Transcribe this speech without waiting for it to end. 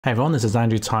Hey everyone, this is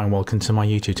Andrew Ty and welcome to my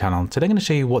YouTube channel. Today I'm going to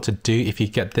show you what to do if you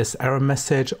get this error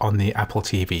message on the Apple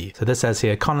TV. So this says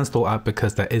here, can't install app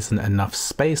because there isn't enough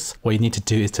space. What you need to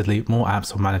do is to delete more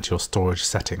apps or manage your storage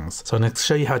settings. So I'm going to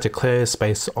show you how to clear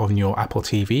space on your Apple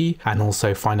TV and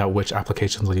also find out which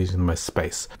applications are using the most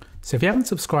space. So if you haven't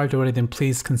subscribed already, then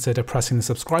please consider pressing the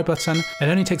subscribe button. It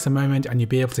only takes a moment and you'll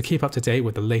be able to keep up to date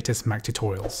with the latest Mac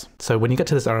tutorials. So when you get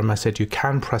to this error message, you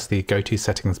can press the go to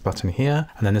settings button here,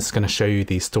 and then this is going to show you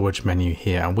the storage menu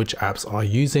here and which apps are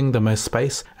using the most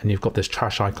space. And you've got this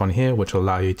trash icon here, which will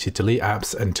allow you to delete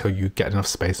apps until you get enough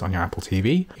space on your Apple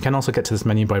TV. You can also get to this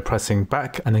menu by pressing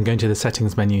back and then going to the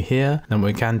settings menu here. And then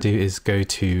what we can do is go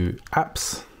to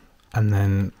apps and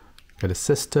then go to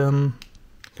system,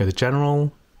 go to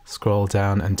general, scroll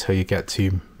down until you get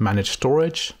to manage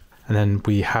storage. And then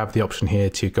we have the option here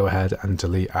to go ahead and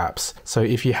delete apps. So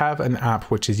if you have an app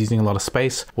which is using a lot of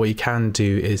space, what you can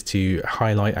do is to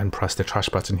highlight and press the trash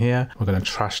button here. We're going to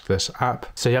trash this app.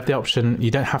 So you have the option, you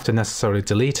don't have to necessarily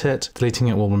delete it. Deleting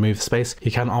it will remove space.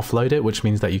 You can offload it, which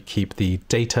means that you keep the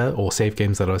data or save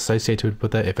games that are associated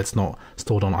with it if it's not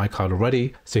stored on iCloud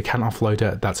already. So you can offload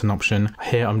it, that's an option.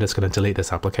 Here I'm just going to delete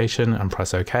this application and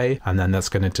press OK, and then that's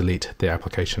going to delete the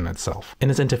application itself. In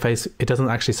this interface, it doesn't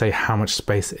actually say how much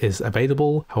space is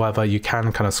available. However, you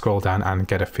can kind of scroll down and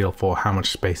get a feel for how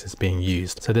much space is being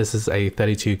used. So this is a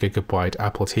 32GB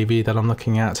Apple TV that I'm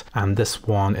looking at, and this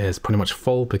one is pretty much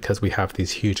full because we have these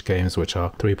huge games which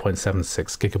are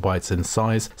 3.76GB in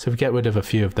size. So if we get rid of a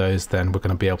few of those, then we're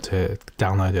going to be able to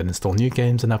download and install new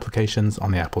games and applications on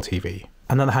the Apple TV.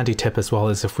 Another handy tip as well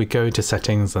is if we go to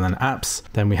settings and then apps,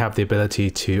 then we have the ability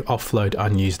to offload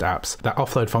unused apps. That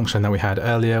offload function that we had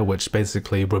earlier, which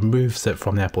basically removes it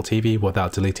from the Apple TV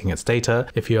without deleting its data.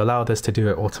 If you allow this to do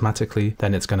it automatically,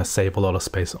 then it's going to save a lot of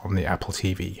space on the Apple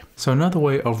TV. So another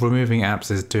way of removing apps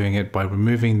is doing it by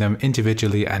removing them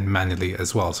individually and manually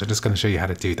as well. So I'm just going to show you how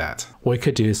to do that. What you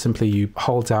could do is simply you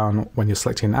hold down when you're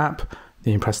selecting an app,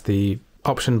 then you press the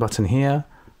option button here,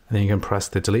 and then you can press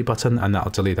the delete button and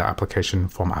that'll delete that application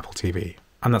from Apple TV.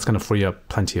 And that's going to free up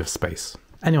plenty of space.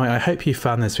 Anyway, I hope you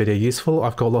found this video useful.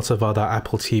 I've got lots of other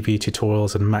Apple TV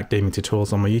tutorials and Mac gaming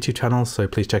tutorials on my YouTube channel, so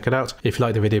please check it out. If you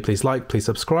like the video, please like, please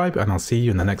subscribe, and I'll see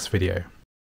you in the next video.